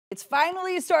It's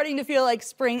finally starting to feel like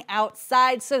spring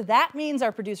outside, so that means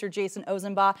our producer Jason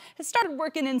Ozenbaugh has started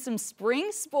working in some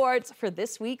spring sports for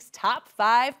this week's top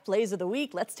 5 plays of the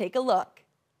week. Let's take a look.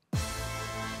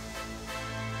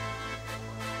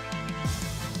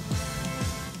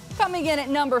 Coming in at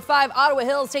number 5, Ottawa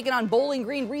Hills taking on Bowling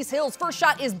Green. Reese Hill's first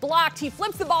shot is blocked. He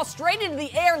flips the ball straight into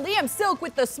the air. Liam Silk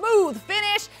with the smooth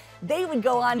finish. They would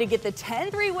go on to get the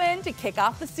 10-3 win to kick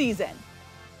off the season.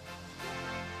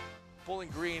 Bowling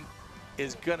Green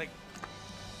is gonna,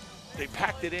 they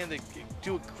packed it in, they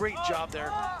do a great job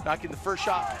there, knocking the first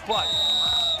shot, but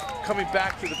coming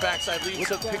back to the backside, Liam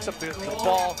Silk picks up the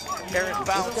ball, errant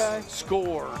bounce,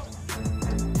 score.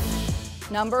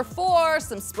 Number 4,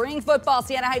 some spring football.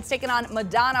 Siena Heights taking on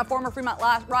Madonna. Former Fremont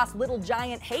Ross Little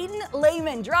Giant Hayden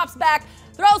Lehman drops back,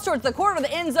 throws towards the corner of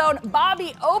the end zone.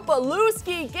 Bobby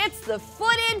Opalewski gets the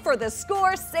foot in for the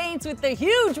score. Saints with the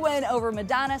huge win over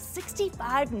Madonna,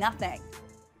 65-0.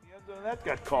 That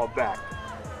got called back.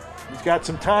 He's got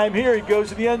some time here. He goes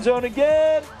to the end zone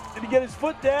again. Did he get his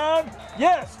foot down?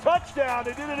 Yes, touchdown.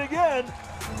 They did it again.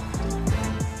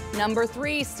 Number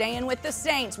 3, staying with the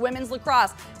Saints, women's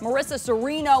lacrosse. Marissa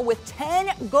Serino with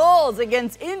 10 goals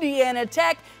against Indiana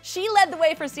Tech. She led the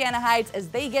way for Siena Heights as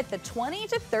they get the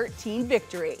 20-13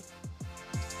 victory.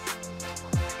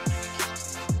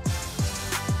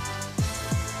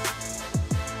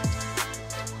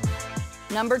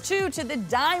 Number 2, to the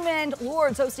Diamond.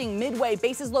 Lords hosting Midway.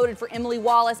 Bases loaded for Emily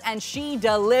Wallace, and she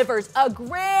delivers a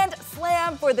grand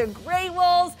slam for the Grey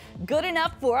Wolves. Good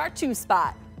enough for our 2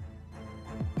 spot.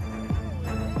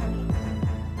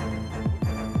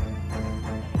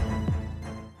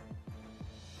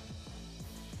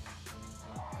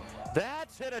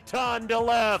 That's hit a ton to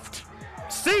left.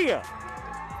 See ya.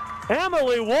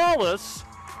 Emily Wallace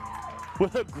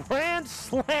with a grand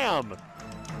slam.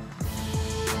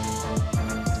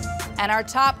 And our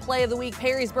top play of the week,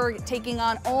 Perrysburg taking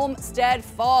on Olmsted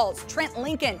Falls. Trent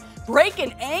Lincoln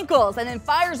breaking ankles and then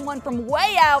fires one from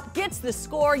way out, gets the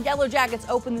score. Yellow Jackets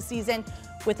open the season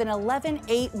with an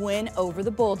 11-8 win over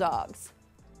the Bulldogs.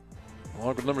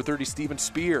 Along with number 30, Steven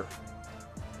Spear.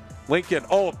 Lincoln,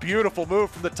 a beautiful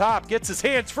move from the top, gets his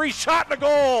hands free, shot and a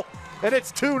goal, and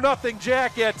it's 2-0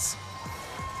 Jackets.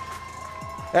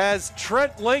 As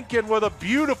Trent Lincoln with a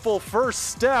beautiful first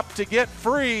step to get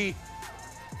free,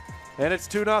 and it's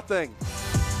 2-0.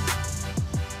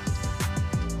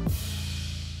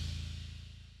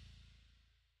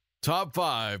 Top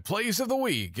 5 Plays of the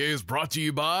Week is brought to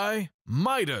you by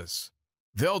Midas.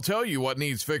 They'll tell you what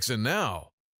needs fixing now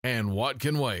and what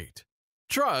can wait.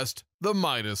 Trust the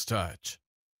Midas touch.